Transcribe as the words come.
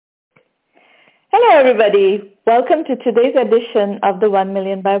Hello, everybody. Welcome to today's edition of the 1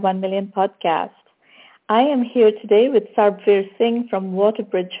 Million by 1 Million podcast. I am here today with Sarbvir Singh from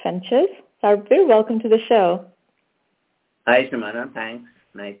Waterbridge Ventures. Sarbvir, welcome to the show. Hi, Shamana. Thanks.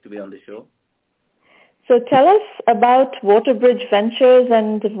 Nice to be on the show. So tell us about Waterbridge Ventures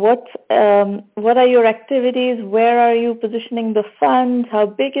and what are your activities? Where are you positioning the fund? How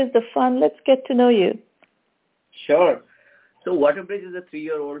big is the fund? Let's get to know you. Sure. So Waterbridge is a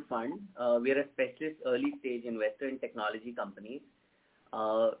 3-year-old fund. We are a specialist early-stage investor in technology companies.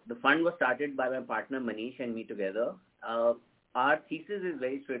 The fund was started by my partner Manish and me together. Our thesis is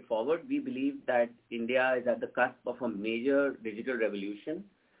very straightforward. We believe that India is at the cusp of a major digital revolution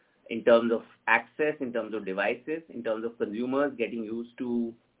in terms of access, in terms of devices, in terms of consumers getting used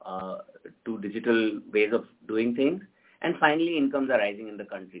to digital ways of doing things. And finally, incomes are rising in the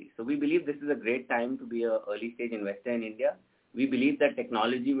country. So we believe this is a great time to be an early-stage investor in India. We believe that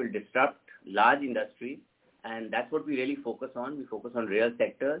technology will disrupt large industries, and that's what we really focus on. We focus on real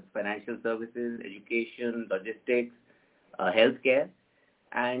sectors, financial services, education, logistics, healthcare,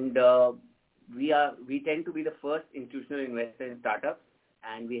 and we tend to be the first institutional investor in startups,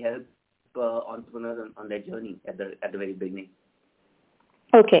 and we help entrepreneurs on their journey at the very beginning.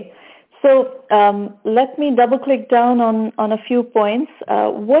 Okay. So let me double click down on a few points.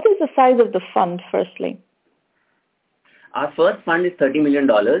 What is the size of the fund, firstly? Our first fund is $30 million.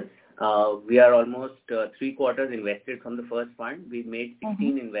 We are almost 3/4 invested from the first fund. We've made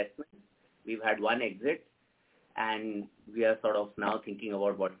 16 investments. We've had one exit, and we are sort of now thinking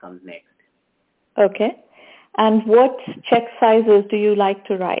about what comes next. Okay. And what check sizes do you like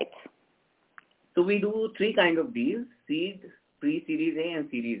to write? So we do 3 kinds of deals: seed, pre-Series A, and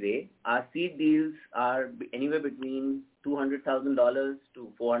Series A. Our seed deals are anywhere between $200,000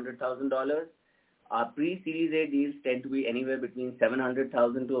 to $400,000. Our pre-Series A deals tend to be anywhere between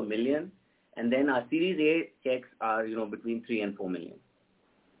 $700,000 to $1 million, and then our Series A checks are between $3 and $4 million.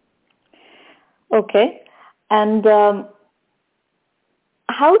 Okay, and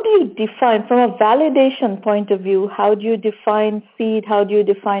how do you define, from a validation point of view, how do you define seed? How do you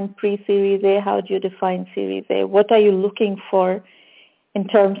define pre-Series A? How do you define Series A? What are you looking for in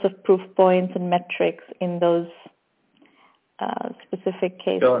terms of proof points and metrics in those specific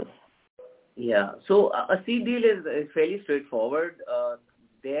cases? Sure. Yeah. So a seed deal is fairly straightforward.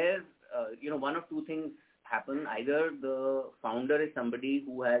 One of two things happen. Either the founder is somebody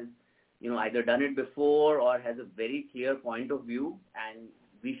who has, either done it before or has a very clear point of view, and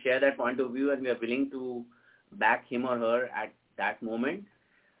we share that point of view and we are willing to back him or her at that moment.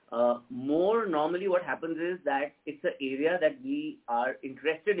 More normally what happens is that it's an area that we are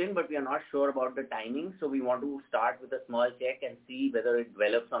interested in, but we are not sure about the timing. So we want to start with a small check and see whether it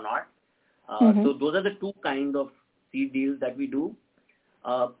develops or not. So those are the 2 kinds of seed deals that we do.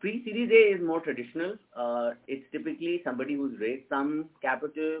 Pre-Series A is more traditional. It's typically somebody who's raised some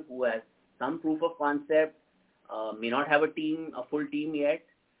capital, who has some proof of concept, may not have a full team yet,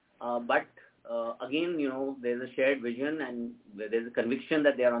 but again, there's a shared vision and there's a conviction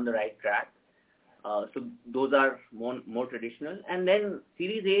that they are on the right track. So those are more traditional. And then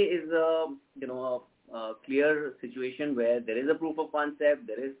Series A is a clear situation where there is a proof of concept,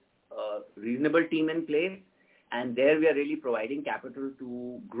 there is a reasonable team in place, and there we are really providing capital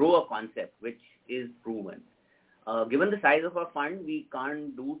to grow a concept which is proven. Given the size of our fund, we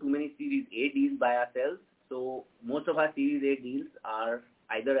can't do too many Series A deals by ourselves. So most of our Series A deals are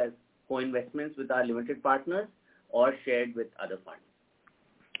either as co-investments with our limited partners or shared with other funds.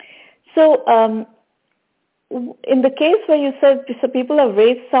 So in the case where you said so people have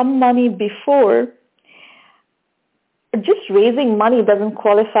raised some money before, just raising money doesn't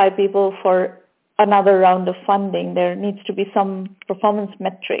qualify people for another round of funding. There needs to be some performance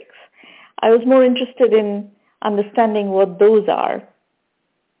metrics. I was more interested in understanding what those are.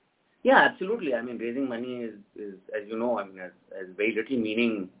 Yeah, absolutely. I mean, raising money is as you know, has very little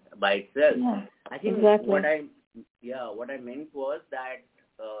meaning by itself. Yeah, I think exactly. what I meant was that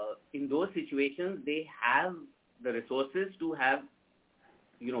in those situations, they have the resources to have,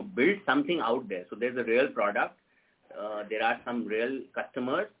 build something out there. So there's a real product. There are some real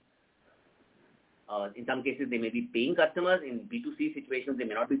customers. In some cases, they may be paying customers. In B2C situations, they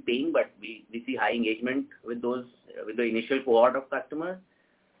may not be paying, but we see high engagement with the initial cohort of customers.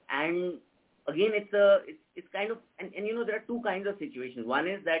 And again, it's kind of, and there are 2 kinds of situations. One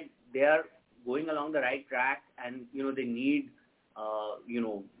is that they are going along the right track and, they need,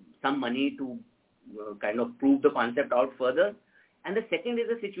 some money to kind of prove the concept out further. And the second is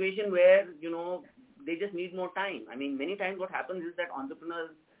a situation where, they just need more time. I mean, many times what happens is that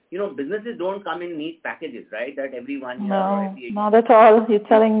entrepreneurs businesses don't come in neat packages, right? That every 1 year or No, every 8 not at all. You're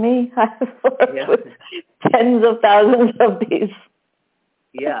telling me. I've worked yeah. with tens of thousands of these.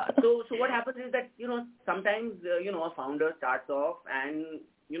 Yeah. So what happens is that, sometimes, a founder starts off and,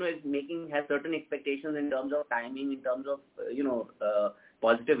 has certain expectations in terms of timing, in terms of,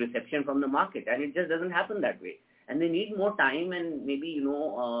 positive reception from the market. And it just doesn't happen that way. And they need more time and maybe,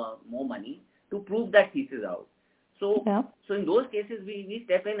 more money to prove that thesis out. So, Yeah. so in those cases, we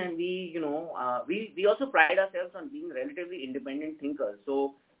step in and we also pride ourselves on being relatively independent thinkers.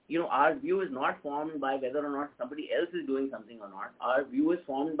 So, our view is not formed by whether or not somebody else is doing something or not. Our view is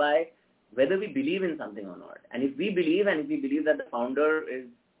formed by whether we believe in something or not. And if we believe that the founder is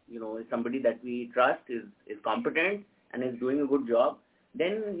somebody that we trust, is competent and is doing a good job,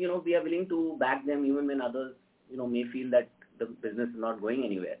 then, we are willing to back them even when others, may feel that the business is not going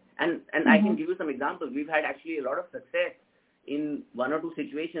anywhere. And I can give you some examples. We've had actually a lot of success in one or two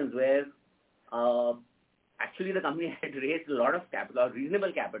situations where, actually the company had raised a lot of capital, or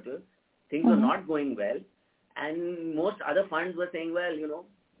reasonable capital. Things were not going well. And most other funds were saying, well,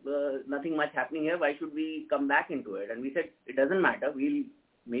 nothing much happening here. Why should we come back into it? And we said, it doesn't matter. We'll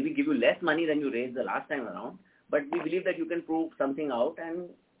maybe give you less money than you raised the last time around. But we believe that you can prove something out. And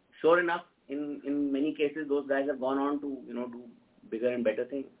sure enough, in many cases, those guys have gone on to, do bigger and better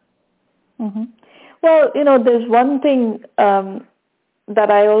things. Mm-hmm. Well, there's one thing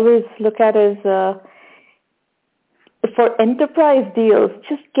that I always look at is for enterprise deals,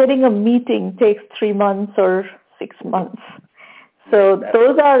 just getting a meeting takes 3 months or 6 months. So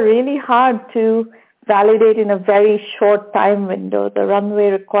those are really hard to validate in a very short time window. The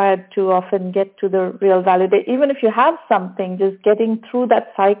runway required to often get to the real validate. Even if you have something, just getting through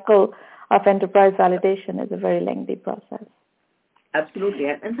that cycle of enterprise validation is a very lengthy process. Absolutely.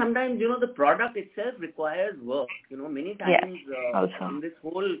 And sometimes, the product itself requires work. Many times in this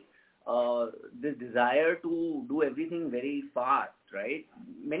whole, this desire to do everything very fast, right?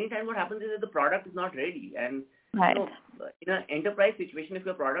 Many times what happens is that the product is not ready. And, right. In an enterprise situation, if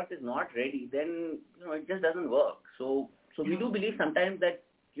your product is not ready, then, it just doesn't work. So we do believe sometimes that,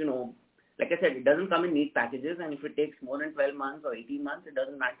 like I said, it doesn't come in neat packages. And if it takes more than 12 months or 18 months, it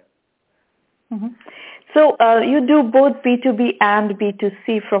doesn't matter. Mm-hmm. So you do both B2B and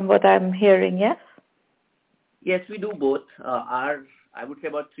B2C from what I'm hearing, yes? Yes, we do both. I would say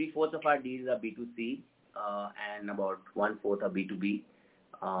about 3/4 of our deals are B2C and about 1/4 are B2B.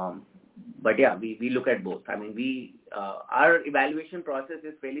 But yeah, we look at both. I mean, our evaluation process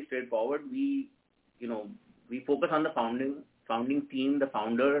is fairly straightforward. We focus on the founding team, the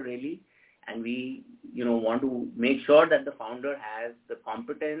founder really, and we want to make sure that the founder has the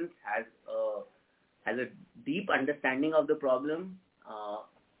competence, has a deep understanding of the problem,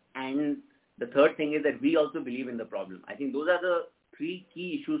 and the third thing is that we also believe in the problem. I think those are the 3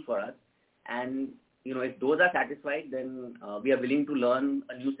 key issues for us, and if those are satisfied, then we are willing to learn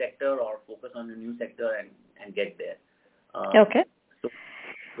a new sector or focus on a new sector and get there. Okay.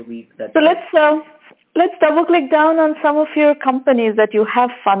 So let's double click down on some of your companies that you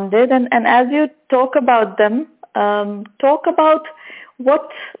have funded, and as you talk about them, talk about what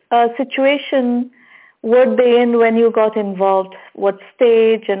situation were they in when you got involved, what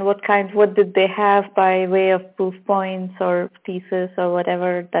stage and what did they have by way of proof points or thesis or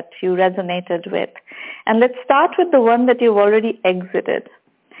whatever that you resonated with. And let's start with the one that you've already exited.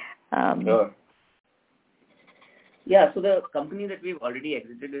 Sure. Yeah, so the company that we've already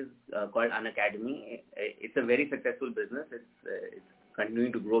exited is called Unacademy. It's a very successful business. It's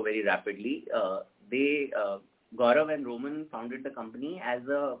continuing to grow very rapidly. Gaurav and Roman founded the company as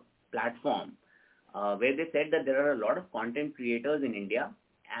a platform where they said that there are a lot of content creators in India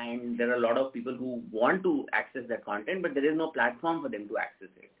and there are a lot of people who want to access that content, but there is no platform for them to access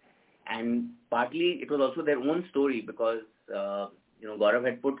it. And partly it was also their own story because, Gaurav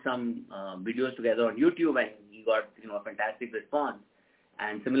had put some videos together on YouTube and he got, a fantastic response.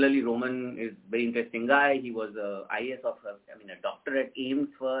 And similarly, Roman is a very interesting guy. He was a doctor at AIIMS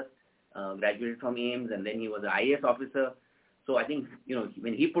first, graduated from AIIMS, and then he was an IAS officer. So I think,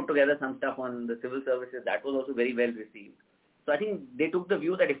 when he put together some stuff on the civil services, that was also very well received. So I think they took the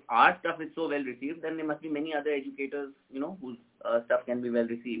view that if our stuff is so well received, then there must be many other educators, whose stuff can be well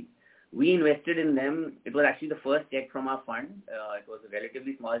received. We invested in them. It was actually the first check from our fund. It was a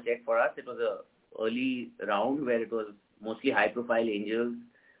relatively small check for us. It was a early round where it was mostly high-profile angels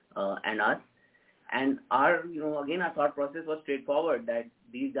and us. And our thought process was straightforward that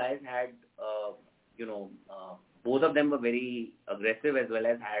these guys had, both of them were very aggressive as well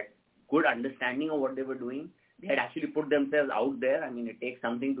as had good understanding of what they were doing. They had actually put themselves out there. I mean, it takes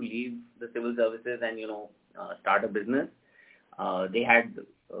something to leave the civil services and, start a business. They had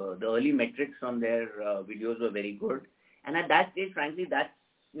the early metrics from their videos were very good. And at that stage, frankly, that's,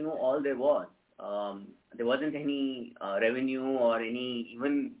 all there was. There wasn't any revenue or any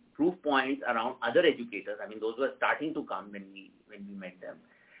even proof points around other educators. I mean, those were starting to come when we met them.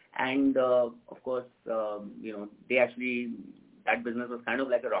 And of course, they actually, that business was kind of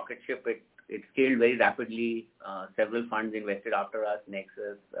like a rocket ship. It scaled very rapidly. Several funds invested after us,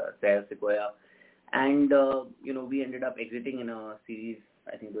 Nexus, Sev, Sequoia. And, we ended up exiting in a series,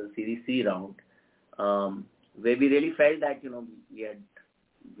 I think it was Series C round, where we really felt that,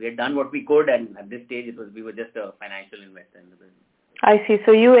 we had done what we could, and at this stage we were just a financial investor in the business. I see.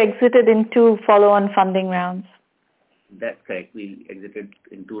 So you exited in 2 follow-on funding rounds. That's correct. We exited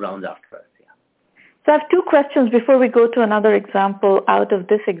in 2 rounds after us, yeah. So I have 2 questions before we go to another example out of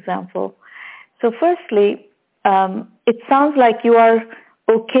this example. So firstly, it sounds like you are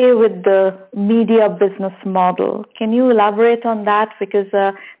okay with the media business model. Can you elaborate on that? Because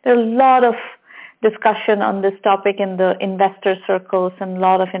there's a lot of discussion on this topic in the investor circles, and a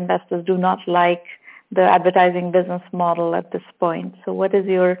lot of investors do not like the advertising business model at this point. So what is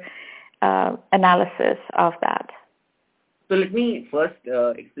your analysis of that? So let me first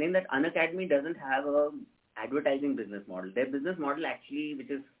explain that Unacademy doesn't have a advertising business model. Their business model actually, which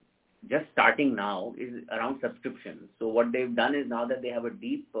is just starting now, is around subscriptions. So what they've done is, now that they have a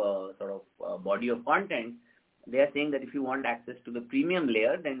deep body of content, they are saying that if you want access to the premium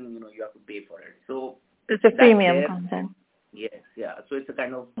layer, then you have to pay for it. So it's a premium content. Yes, yeah. So it's a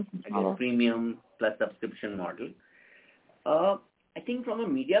kind of, I guess, premium plus subscription model. I think from a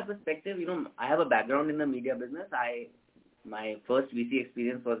media perspective, I have a background in the media business. My first VC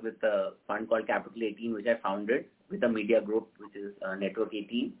experience was with a fund called Capital 18, which I founded with a media group, which is Network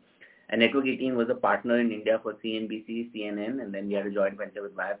 18. And Network 18 was a partner in India for CNBC, CNN, and then we had a joint venture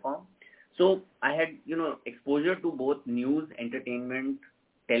with Viacom. So I had, exposure to both news, entertainment,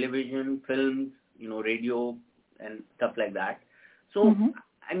 television, films, radio, and stuff like that. So,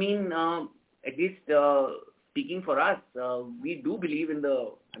 I mean, at least speaking for us, we do believe in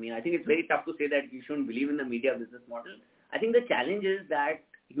I think it's very tough to say that you shouldn't believe in the media business model. I think the challenge is that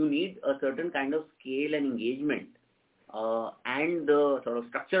you need a certain kind of scale and engagement, and the sort of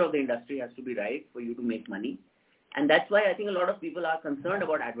structure of the industry has to be right for you to make money. And that's why I think a lot of people are concerned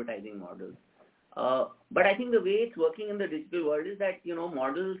about advertising models. But I think the way it's working in the digital world is that,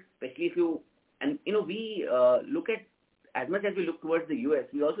 models, especially we look at, as much as we look towards the US,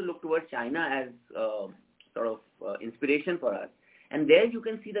 we also look towards China as inspiration for us. And there you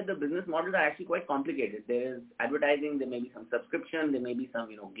can see that the business models are actually quite complicated. There is advertising, there may be some subscription, there may be some,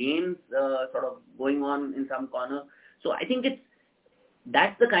 games going on in some corner. So I think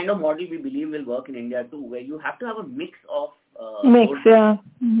that's the kind of model we believe will work in India too, where you have to have a mix of yeah.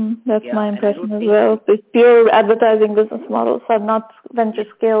 That's my impression as well. The pure advertising business models are not venture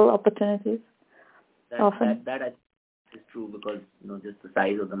scale opportunities. That is true, because just the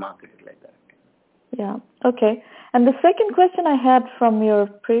size of the market is like that. Yeah. Okay. And the second question I had from your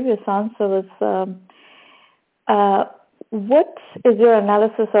previous answer was, what is your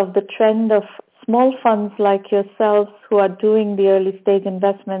analysis of the trend of small funds like yourselves who are doing the early stage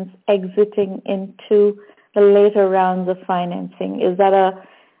investments exiting into the later rounds of financing?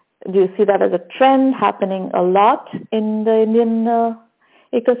 Do you see that as a trend happening a lot in the Indian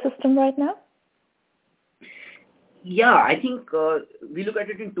ecosystem right now? Yeah, I think we look at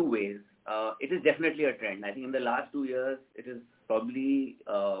it in 2 ways. It is definitely a trend. I think in the last 2 years, it is probably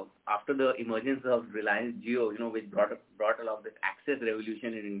after the emergence of Reliance Jio, which brought along this access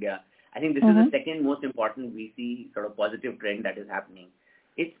revolution in India. I think this is the second most important VC positive trend that is happening.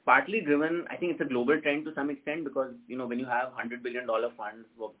 It's partly driven, I think it's a global trend to some extent, because, when you have $100 billion funds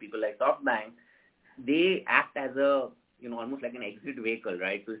for people like SoftBank, they act as a, almost like an exit vehicle,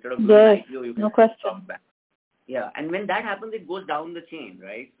 right? So instead of doing an IPO, you can SoftBank. Yeah, and when that happens, it goes down the chain,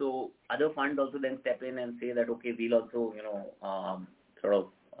 right? So other funds also then step in and say that, okay, we'll also,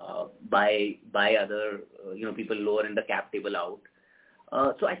 buy other, people lower in the cap table out.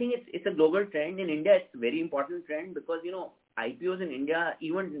 So I think it's a global trend. In India, it's a very important trend because, IPOs in India,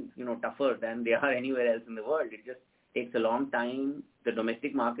 even, tougher than they are anywhere else in the world. It just takes a long time. The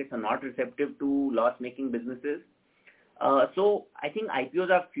domestic markets are not receptive to loss-making businesses. So I think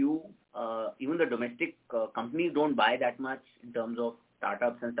IPOs are few. Even the domestic companies don't buy that much in terms of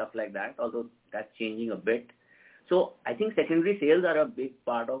startups and stuff like that, although that's changing a bit. So I think secondary sales are a big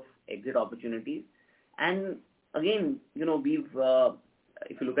part of exit opportunities. And again, we've,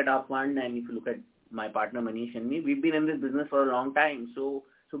 if you look at our fund and if you look at my partner Manish and me, we've been in this business for a long time. So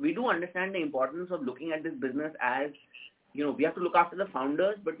we do understand the importance of looking at this business as, we have to look after the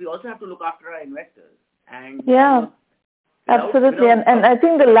founders, but we also have to look after our investors. And Absolutely. And I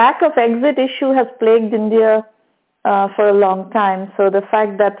think the lack of exit issue has plagued India for a long time. So the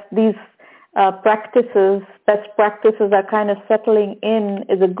fact that these best practices are kind of settling in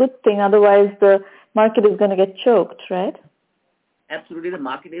is a good thing. Otherwise, the market is going to get choked, right? Absolutely. The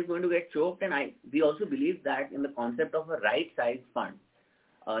market is going to get choked. And we also believe that in the concept of a right size fund.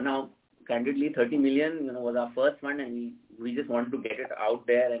 Now, candidly, 30 million, was our first fund, and we just wanted to get it out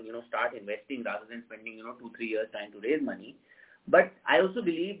there and, start investing rather than spending, 2-3 years trying to raise money. But I also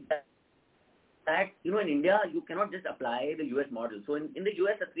believe that in India, you cannot just apply the US model. So in the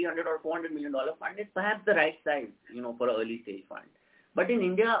US, a $300 or $400 million fund is perhaps the right size, for an early stage fund. But in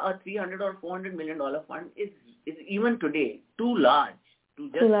India, a $300 or $400 million fund is even today too large to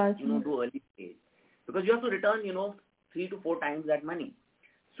just, do early stage. Because you have to return, 3 to 4 times that money.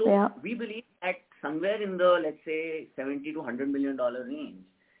 So we believe that somewhere in the, let's say, $70 to $100 million range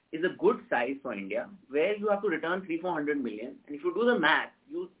is a good size for India, where you have to return 300-400 million. And if you do the math,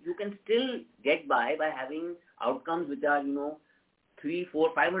 you can still get by having outcomes which are, $300,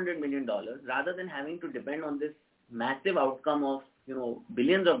 $400, $500 million, rather than having to depend on this massive outcome of,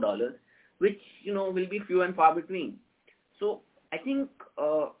 billions of dollars, which, will be few and far between. So I think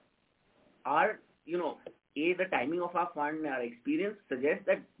the timing of our fund, our experience suggests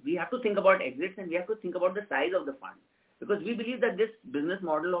that we have to think about exits, and we have to think about the size of the fund. Because we believe that this business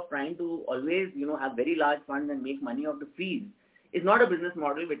model of trying to always, have very large funds and make money off the fees is not a business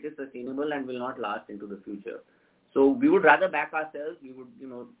model which is sustainable and will not last into the future. So we would rather back ourselves. We would,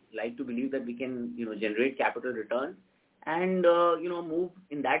 like to believe that we can, generate capital returns and, move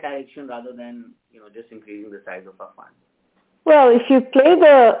in that direction rather than, just increasing the size of our fund. Well, if you play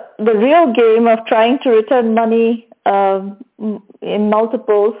the real game of trying to return money in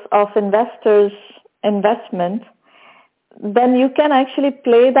multiples of investors' investment, then you can actually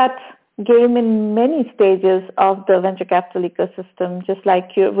play that game in many stages of the venture capital ecosystem. Just like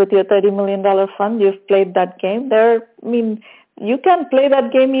with your $30 million fund, you've played that game. You can play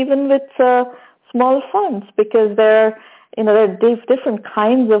that game even with small funds, because there are different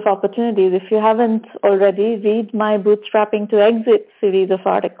kinds of opportunities. If you haven't already, read my Bootstrapping to Exit series of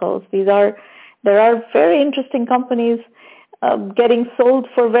articles. There are very interesting companies getting sold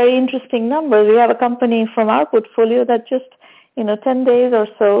for very interesting numbers. We have a company from our portfolio that just, 10 days or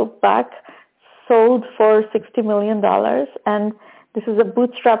so back sold for $60 million. And this is a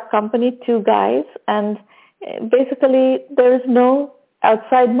bootstrap company, 2 guys. And basically there is no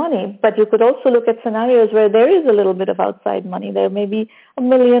outside money. But you could also look at scenarios where there is a little bit of outside money. There may be $1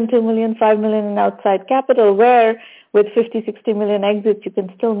 million, $2 million, $5 million in outside capital, where with 50-60 million exits, you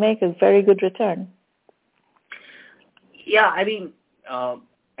can still make a very good return. Yeah, I think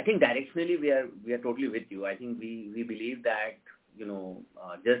directionally we are totally with you. I think we believe that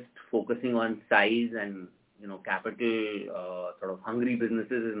just focusing on size and capital sort of hungry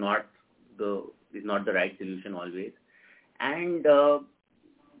businesses is not the right solution always. And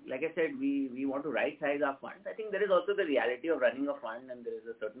like I said, we want to right size our funds. I think there is also the reality of running a fund, and there is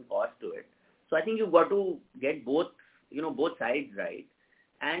a certain cost to it. So I think you've got to get both sides right.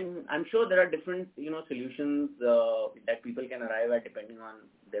 And I'm sure there are different, solutions that people can arrive at depending on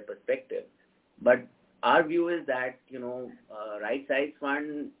their perspective. But our view is that, right size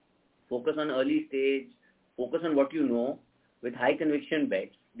fund, focus on early stage, focus on what you know with high conviction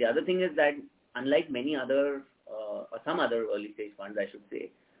bets. The other thing is that unlike many other, or some other early stage funds, I should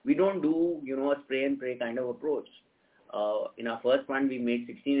say, we don't do, a spray and pray kind of approach. In our first fund, we made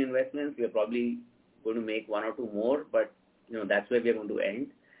 16 investments. We are probably going to make 1 or 2 more, but that's where we are going to end.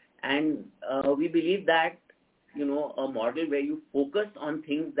 And we believe that, a model where you focus on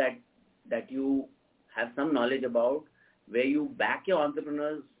things that you have some knowledge about, where you back your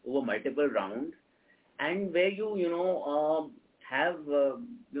entrepreneurs over multiple rounds, and where you, have, a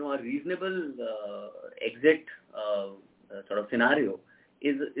reasonable exit sort of scenario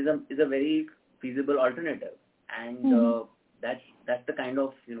is a very feasible alternative. And that's the kind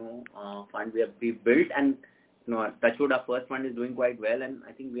of, fund we've built. And touchwood, our first fund is doing quite well, and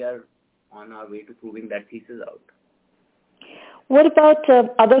I think we are on our way to proving that thesis out. What about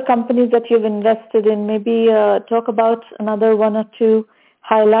other companies that you've invested in? Maybe talk about another 1 or 2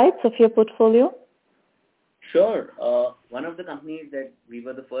 highlights of your portfolio. Sure. One of the companies that we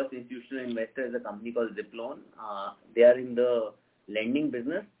were the first institutional investor is a company called Ziploan. They are in the lending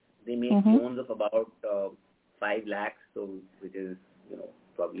business. They make loans of about 5 lakhs, so which is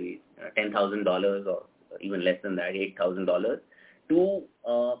probably $10,000 or even less than that, $8,000, to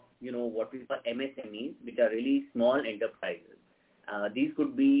what we call MSMEs, which are really small enterprises. These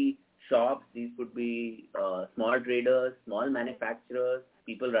could be shops, these could be small traders, small manufacturers,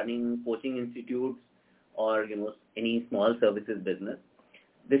 people running coaching institutes, or any small services business.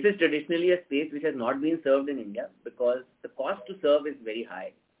 This is traditionally a space which has not been served in India because the cost to serve is very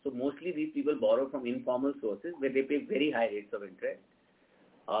high. So mostly these people borrow from informal sources where they pay very high rates of interest.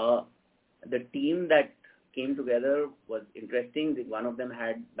 The team that came together was interesting. One of them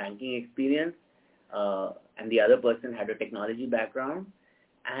had banking experience, and the other person had a technology background.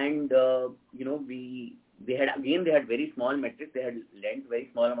 And they had very small metrics. They had lent very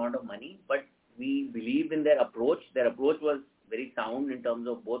small amount of money, but we believe in their approach. Their approach was very sound in terms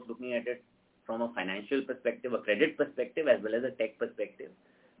of both looking at it from a financial perspective, a credit perspective, as well as a tech perspective.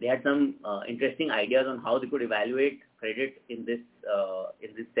 They had some interesting ideas on how they could evaluate credit in this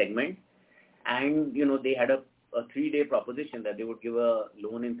segment. And, they had a 3-day proposition that they would give a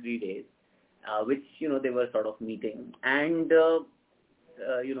loan in 3 days, which, they were sort of meeting. And,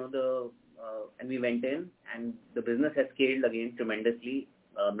 and we went in, and the business has scaled again tremendously.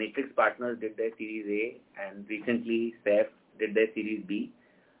 Matrix Partners did their Series A, and recently CEF did their Series B.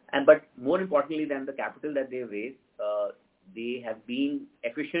 But more importantly than the capital that they raised, they have been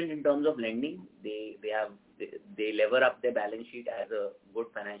efficient in terms of lending. They lever up their balance sheet as a good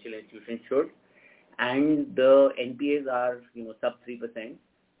financial institution should, and the NPAs are sub 3%,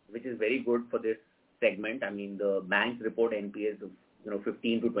 which is very good for this segment. I mean, the banks report NPAs of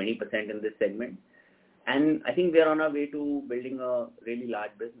 15 to 20% in this segment, and I think we are on our way to building a really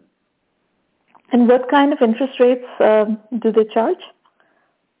large business. And what kind of interest rates do they charge?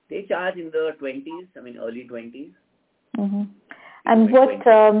 They charge in the 20s, early 20s. Mm-hmm. And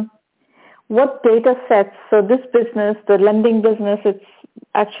what data sets? So this business, the lending business, it's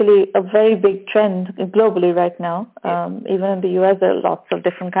actually a very big trend globally right now. Even in the US, there are lots of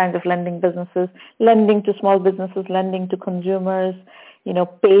different kinds of lending businesses, lending to small businesses, lending to consumers,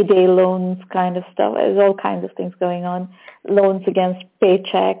 payday loans kind of stuff. There's all kinds of things going on, loans against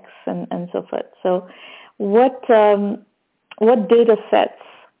paychecks and so forth. So what data sets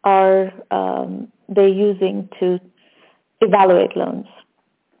are they using to evaluate loans?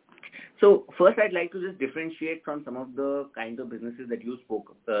 So first, I'd like to just differentiate from some of the kinds of businesses that you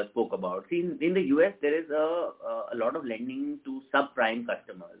spoke about. See, in the US, there is a lot of lending to subprime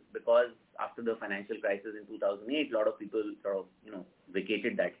customers because after the financial crisis in 2008, a lot of people sort of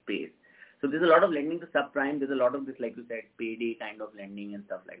vacated that space. So there's a lot of lending to subprime. There's a lot of this, like you said, payday kind of lending and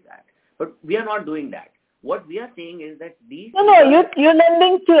stuff like that. But we are not doing that. What we are saying is that these... you're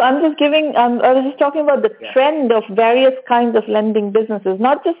lending to, I was just talking about the trend of various kinds of lending businesses,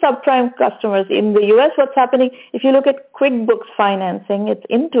 not just subprime customers. In the US, what's happening, if you look at QuickBooks financing, it's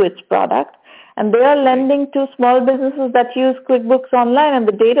Intuit's product, and they are lending to small businesses that use QuickBooks Online, and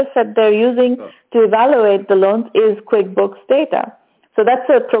the data set they're using to evaluate the loans is QuickBooks data. So that's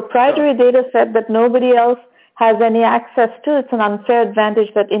a proprietary data set that nobody else has any access to. It's an unfair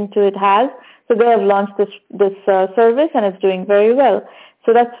advantage that Intuit has. So they have launched this service, and it's doing very well.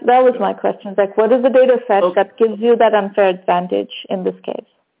 So that was my question. Like, what is the data set that gives you that unfair advantage in this case?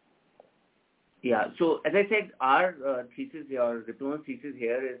 Yeah. So as I said, our thesis here, our diploma thesis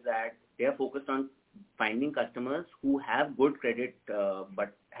here is that they are focused on finding customers who have good credit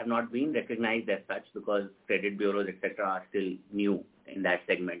but have not been recognized as such because credit bureaus, etc., are still new in that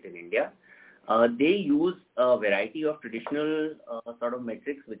segment in India. They use a variety of traditional sort of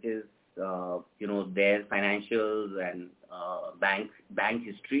metrics, which is their financials and bank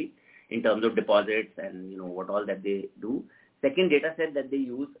history in terms of deposits and what all that they do. Second data set that they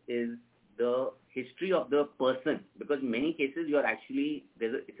use is the history of the person, because in many cases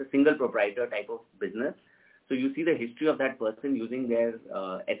it's a single proprietor type of business. So you see the history of that person using their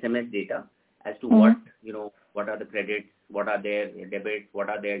SMS data as to what are the credits, what are their debits, what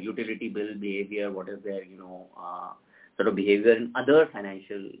are their utility bill behavior, what is their sort of behavior in other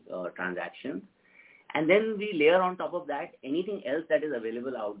financial transactions. And then we layer on top of that anything else that is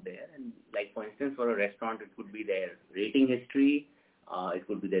available out there. And like, for instance, for a restaurant, it could be their rating history. It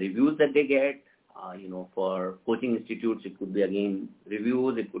could be the reviews that they get. For coaching institutes, it could be, again,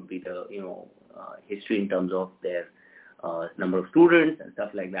 reviews. It could be the, history in terms of their number of students and stuff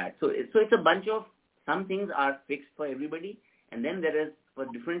like that. So it's a bunch of, some things are fixed for everybody. And then there is, for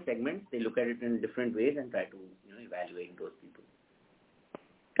different segments, they look at it in different ways and try to, evaluate those people.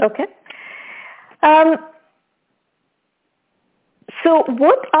 Okay. So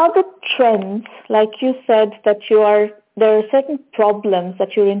what are the trends, like you said, that there are certain problems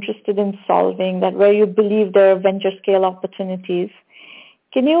that you're interested in solving, that where you believe there are venture scale opportunities.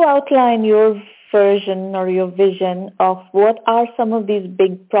 Can you outline your version or your vision of what are some of these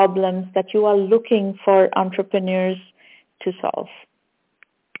big problems that you are looking for entrepreneurs to solve?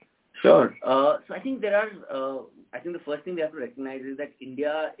 Sure. So I think there are I think the first thing we have to recognize is that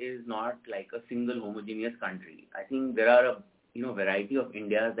India is not like a single homogeneous country. I think there are a variety of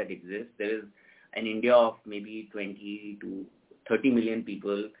Indias that exist. There is an India of maybe 20 to 30 million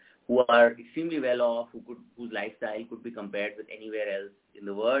people who are extremely well off, whose lifestyle could be compared with anywhere else in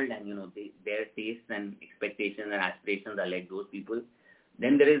the world, and their tastes and expectations and aspirations are like those people.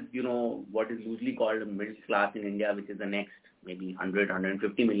 Then there is what is loosely called a middle class in India, which is the next maybe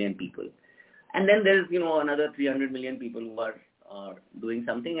 150 million people. And then there's another 300 million people who are doing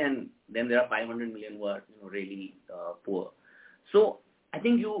something, and then there are 500 million who are really poor. So I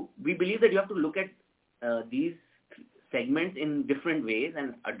think we believe that you have to look at these segments in different ways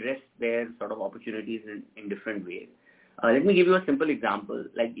and address their sort of opportunities in different ways. Let me give you a simple example,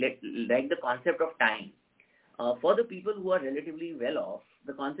 like the concept of time. For the people who are relatively well off,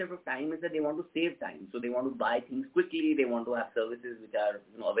 the concept of time is that they want to save time. So they want to buy things quickly. They want to have services which are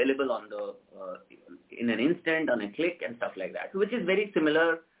available on in an instant, on a click, and stuff like that. So which is very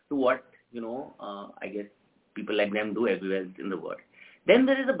similar to what I guess people like them do everywhere in the world. Then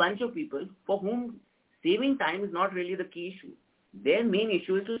there is a bunch of people for whom saving time is not really the key issue. Their main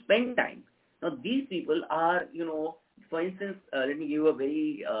issue is to spend time. Now these people are for instance, let me give you a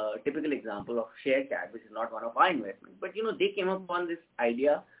very typical example of ShareChat, which is not one of our investments. But, they came upon this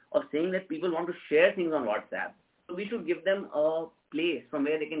idea of saying that people want to share things on WhatsApp. So we should give them a place from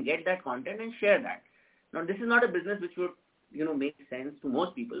where they can get that content and share that. Now, this is not a business which would, make sense to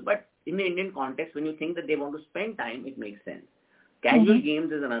most people. But in the Indian context, when you think that they want to spend time, it makes sense. Casual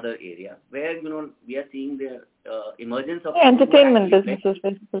games is another area where, we are seeing the emergence of... entertainment businesses,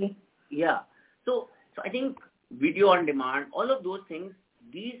 basically. Yeah. So I think video on demand, all of those things,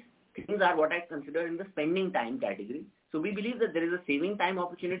 these things are what I consider in the spending time category. So we believe that there is a saving time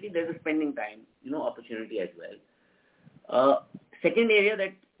opportunity, there is a spending time, opportunity as well. Second area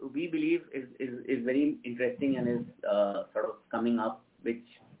that we believe is very interesting and is sort of coming up, which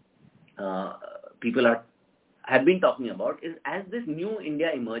people have been talking about, is as this new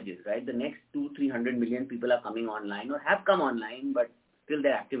India emerges, right? The next 200-300 million people are coming online or have come online, but still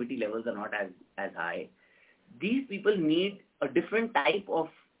their activity levels are not as high. These people need a different type of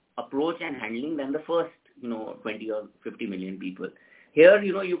approach and handling than the first, 20 or 50 million people. Here,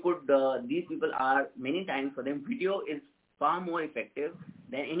 you could, these people are, many times for them, video is far more effective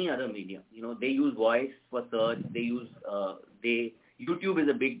than any other medium. They use voice for search, YouTube is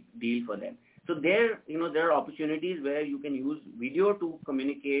a big deal for them. So there are opportunities where you can use video to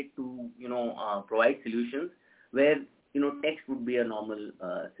communicate, to, provide solutions where, text would be a normal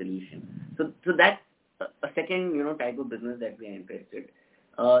solution. So that's a second, type of business that we are interested.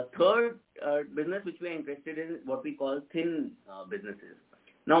 Third business which we are interested in is what we call thin businesses.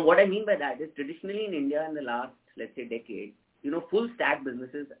 Now, what I mean by that is traditionally in India in the last, let's say, decade, full stack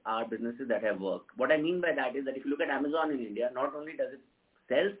businesses are businesses that have worked. What I mean by that is that if you look at Amazon in India, not only does it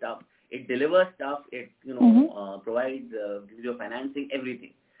sell stuff, it delivers stuff, it, provides, gives you financing,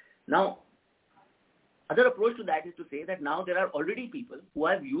 everything. Now, other approach to that is to say that now there are already people who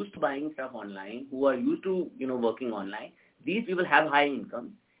are used to buying stuff online, who are used to, working online. These people have high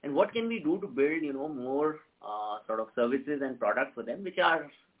income. And what can we do to build, more sort of services and products for them, which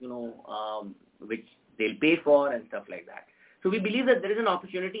are, which they'll pay for and stuff like that. So we believe that there is an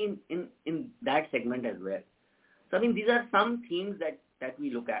opportunity in that segment as well. So, these are some themes that we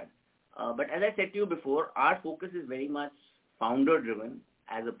look at. But as I said to you before, our focus is very much founder-driven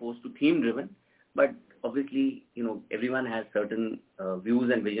as opposed to theme-driven. But obviously, everyone has certain views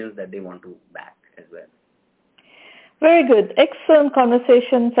and visions that they want to back as well. Very good. Excellent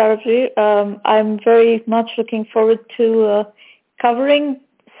conversation, Saurabh. I'm very much looking forward to covering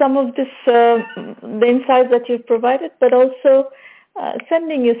some of this, the insights that you've provided, but also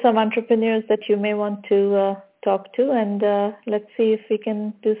sending you some entrepreneurs that you may want to talk to, and let's see if we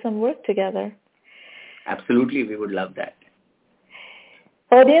can do some work together. Absolutely. We would love that.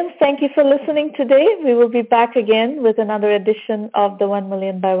 Audience, thank you for listening today. We will be back again with another edition of the 1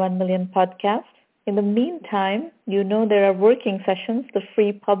 Million by 1 Million podcast. In the meantime, there are working sessions, the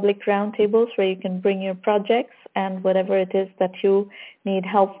free public roundtables where you can bring your projects and whatever it is that you need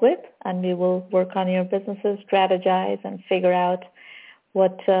help with, and we will work on your businesses, strategize, and figure out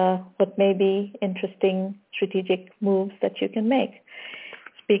what may be interesting strategic moves that you can make.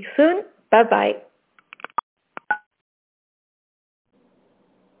 Speak soon. Bye-bye.